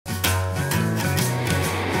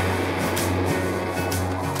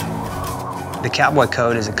The Cowboy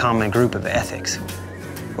Code is a common group of ethics,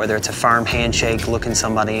 whether it's a firm handshake, looking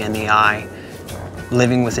somebody in the eye,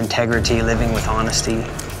 living with integrity, living with honesty,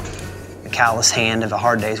 the callous hand of a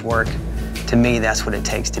hard day's work. To me, that's what it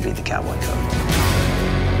takes to be the Cowboy Code.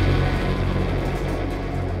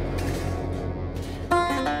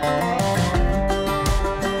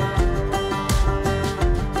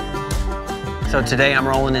 So today I'm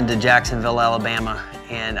rolling into Jacksonville, Alabama,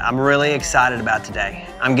 and I'm really excited about today.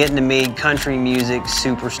 I'm getting to meet country music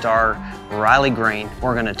superstar Riley Green.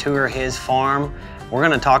 We're gonna tour his farm. We're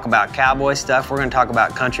gonna talk about cowboy stuff. We're gonna talk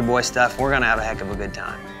about country boy stuff. We're gonna have a heck of a good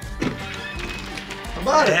time. How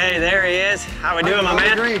about it? Hey, there he is. How we doing, my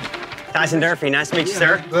man? Green. Tyson Durfey, nice to meet you,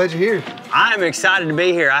 sir. Glad you're here. I'm excited to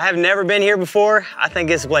be here. I have never been here before. I think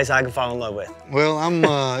it's a place I can fall in love with. Well,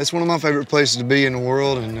 it's one of my favorite places to be in the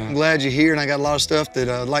world, and I'm glad you're here, and I got a lot of stuff that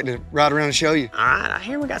I'd like to ride around and show you. All right, I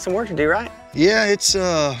hear we got some work to do, right? Yeah, it's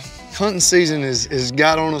hunting season is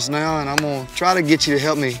got on us now, and I'm gonna try to get you to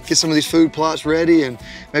help me get some of these food plots ready and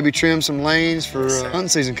maybe trim some lanes for hunting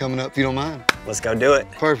season coming up, if you don't mind. Let's go do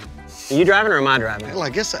it. Perfect. Are you driving or am I driving? Well, I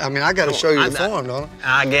got to show you the farm, don't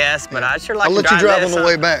I? I guess, but I'd sure like I'll to let you drive this on the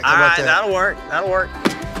way back. How about that? That'll work. That'll work.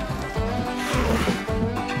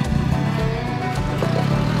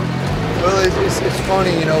 Well, it's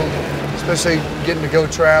funny, you know, especially getting to go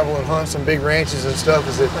travel and hunt some big ranches and stuff,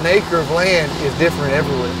 is that an acre of land is different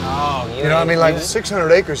everywhere. Oh, you know what I mean? Like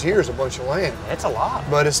 600 acres here is a bunch of land. It's a lot.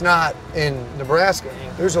 But it's not in Nebraska.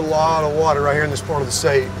 There's a lot of water right here in this part of the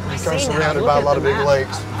state. It's kind of surrounded by a lot of big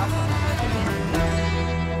lakes.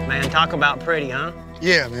 Man, talk about pretty, huh?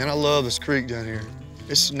 Yeah, man, I love this creek down here.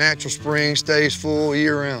 This natural spring stays full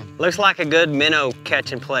year round. Looks like a good minnow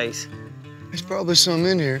catching place. There's probably some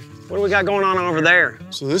in here. What do we got going on over there?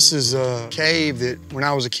 So this is a cave that when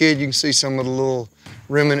I was a kid, you can see some of the little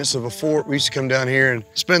remnants of a fort. We used to come down here and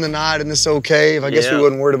spend the night in this old cave. I guess we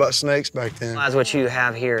wasn't worried about snakes back then. That's what you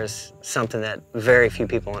have here is something that very few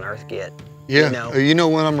people on Earth get. Yeah, you know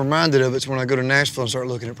when I'm reminded of it's when I go to Nashville and start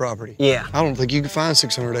looking at property. Yeah. I don't think you can find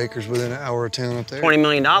 600 acres within an hour of town up there. $20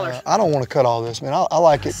 million. I don't want to cut all this, man. I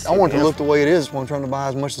like it. I want it to look the way it is when I'm trying to buy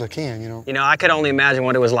as much as I can, you know? You know, I could only imagine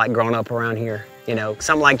what it was like growing up around here. You know,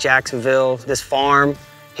 something like Jacksonville, this farm,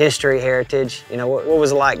 history, heritage. You know, what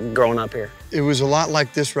was it like growing up here? It was a lot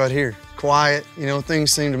like this right here. Quiet, you know,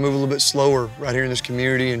 things seem to move a little bit slower right here in this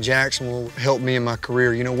community, and Jackson will help me in my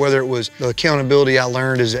career. You know, whether it was the accountability I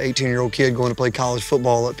learned as an 18-year-old kid going to play college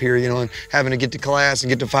football up here, you know, and having to get to class and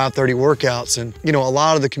get to 5:30 workouts. And, you know, a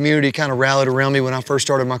lot of the community kind of rallied around me when I first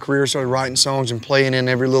started my career, started writing songs and playing in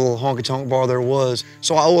every little honky-tonk bar there was.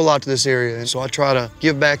 So I owe a lot to this area, and so I try to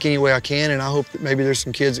give back any way I can, and I hope that maybe there's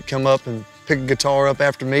some kids that come up and pick a guitar up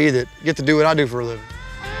after me that get to do what I do for a living.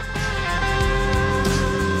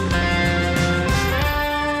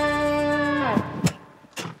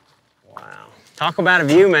 Talk about a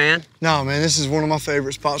view, man. No, man, this is one of my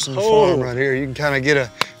favorite spots on the farm right here. You can kind of get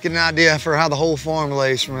an idea for how the whole farm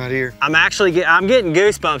lays from right here. I'm getting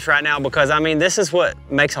goosebumps right now because, I mean, this is what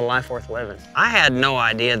makes a life worth living. I had no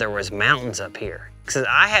idea there was mountains up here because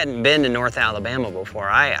I hadn't been to North Alabama before.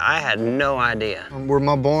 I had no idea. Where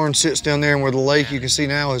my barn sits down there and where the lake you can see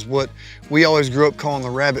now is what we always grew up calling the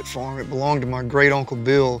rabbit farm. It belonged to my great Uncle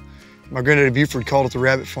Bill. My granddaddy Buford called it the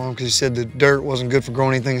rabbit farm because he said the dirt wasn't good for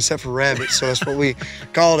growing anything except for rabbits, so that's what we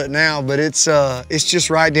called it now. But it's just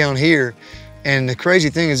right down here. And the crazy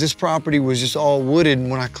thing is this property was just all wooded,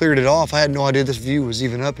 and when I cleared it off, I had no idea this view was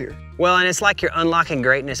even up here. Well, and it's like you're unlocking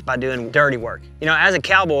greatness by doing dirty work. You know, as a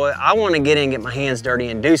cowboy, I want to get in and get my hands dirty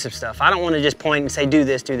and do some stuff. I don't want to just point and say, do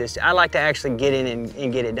this, do this. I like to actually get in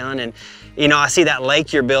and get it done. And, you know, I see that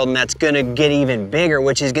lake you're building that's going to get even bigger,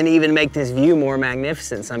 which is going to even make this view more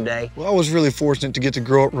magnificent someday. Well, I was really fortunate to get to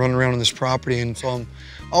grow up running around on this property, and so I'm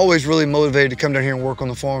always really motivated to come down here and work on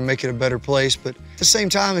the farm, make it a better place. But at the same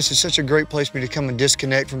time, it's just such a great place for me to come and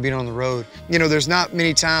disconnect from being on the road. You know, there's not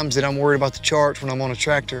many times that I'm worried about the charts when I'm on a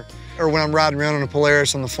tractor or when I'm riding around on a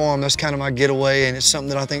Polaris on the farm. That's kind of my getaway, and it's something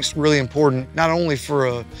that I think is really important, not only for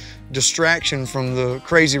a distraction from the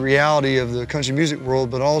crazy reality of the country music world,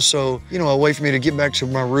 but also, you know, a way for me to get back to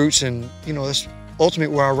my roots, and, you know, that's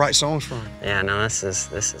ultimately where I write songs from. Yeah, no, this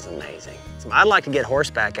is amazing. I'd like to get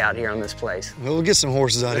horseback out here on this place. Well, we'll get some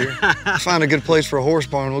horses out here. Find a good place for a horse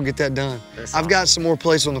barn, we'll get that done. I've got some more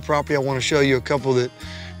places on the property I want to show you, a couple that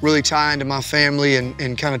really tie into my family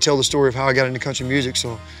and kind of tell the story of how I got into country music.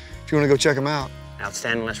 So if you want to go check them out.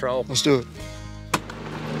 Outstanding, let's roll. Let's do it.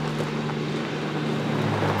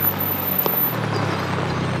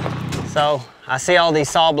 So I see all these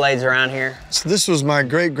saw blades around here. So this was my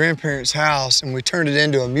great-grandparents' house, and we turned it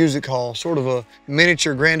into a music hall, sort of a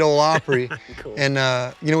miniature Grand Ole Opry. Cool. And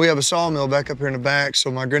you know, we have a sawmill back up here in the back,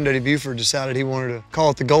 so my granddaddy Buford decided he wanted to call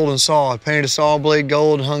it the Golden Saw. I painted a saw blade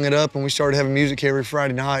gold and hung it up, and we started having music every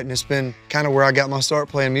Friday night, and it's been kind of where I got my start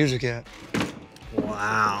playing music at.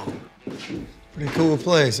 Wow. Pretty cool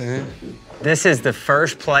place, man. This is the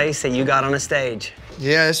first place that you got on a stage.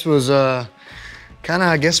 Yeah, this was kind of,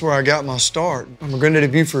 I guess, where I got my start. My granddaddy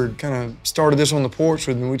Buford kind of started this on the porch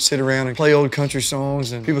with me. We'd sit around and play old country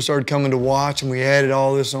songs, and people started coming to watch, and we added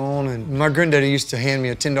all this on. And my granddaddy used to hand me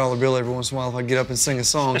a $10 bill every once in a while if I'd get up and sing a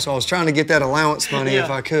song. So I was trying to get that allowance money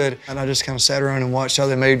if I could. And I just kind of sat around and watched how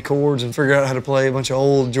they made chords and figured out how to play a bunch of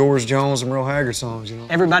old George Jones and Merle Haggard songs, you know.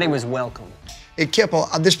 Everybody was welcome. It kept,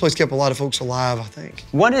 this place kept a lot of folks alive, I think.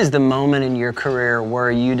 What is the moment in your career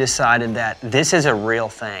where you decided that this is a real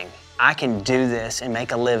thing? I can do this and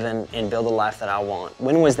make a living and build a life that I want.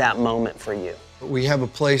 When was that moment for you? We have a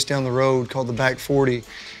place down the road called the Back 40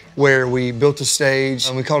 where we built a stage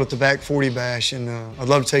and we called it the Back 40 Bash, and I'd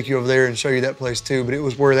love to take you over there and show you that place too, but it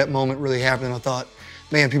was where that moment really happened, and I thought,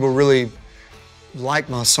 man, people really like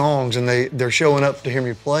my songs and they're showing up to hear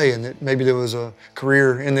me play, and that maybe there was a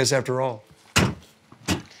career in this after all.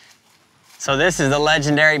 So this is the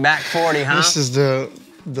legendary Back 40, huh? This is the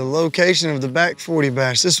location of the Back 40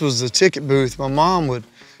 Bash. This was the ticket booth. My mom would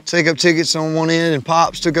take up tickets on one end and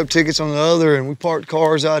Pops took up tickets on the other, and we parked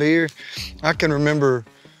cars out here. I can remember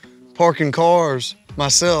parking cars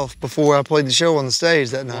myself before I played the show on the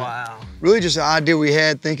stage that night. Wow. Really just an idea we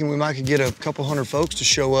had, thinking we might could get a couple hundred folks to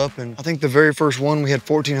show up, and I think the very first one we had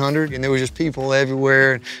 1,400, and there was just people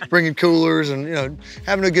everywhere and bringing coolers and, you know,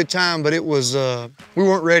 having a good time, but it was, we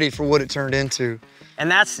weren't ready for what it turned into. And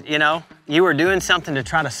that's, you know, you were doing something to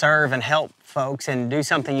try to serve and help folks and do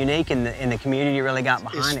something unique in the community. You really got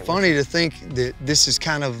behind it. It's funny to think that this is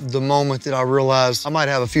kind of the moment that I realized I might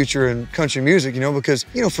have a future in country music, you know, because,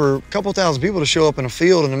 you know, for a couple thousand people to show up in a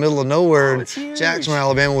field in the middle of nowhere in Jacksonville,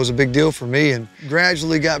 Alabama was a big deal for me, and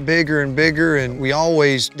gradually got bigger and bigger, and we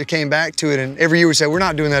always came back to it, and every year we say, we're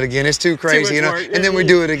not doing that again, it's too crazy, you know, and then we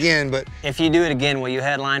do it again. But if you do it again, will you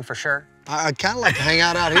headline for sure? I'd kind of like to hang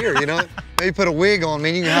out here, you know? Maybe put a wig on me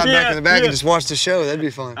and you can hide back in the back and just watch the show. That'd be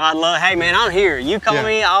fun. I'd love, hey man, I'm here. You call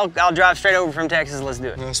me, I'll drive straight over from Texas. Let's do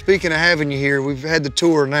it. Speaking of having you here, we've had the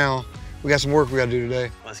tour now. We got some work we got to do today.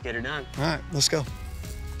 Let's get her done. All right, let's go.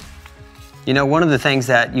 You know, one of the things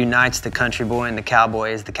that unites the country boy and the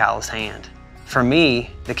cowboy is the callous hand. For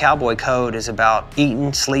me, the Cowboy Code is about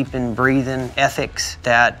eating, sleeping, breathing, ethics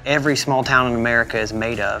that every small town in America is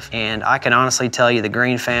made of. And I can honestly tell you the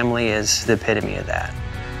Green family is the epitome of that.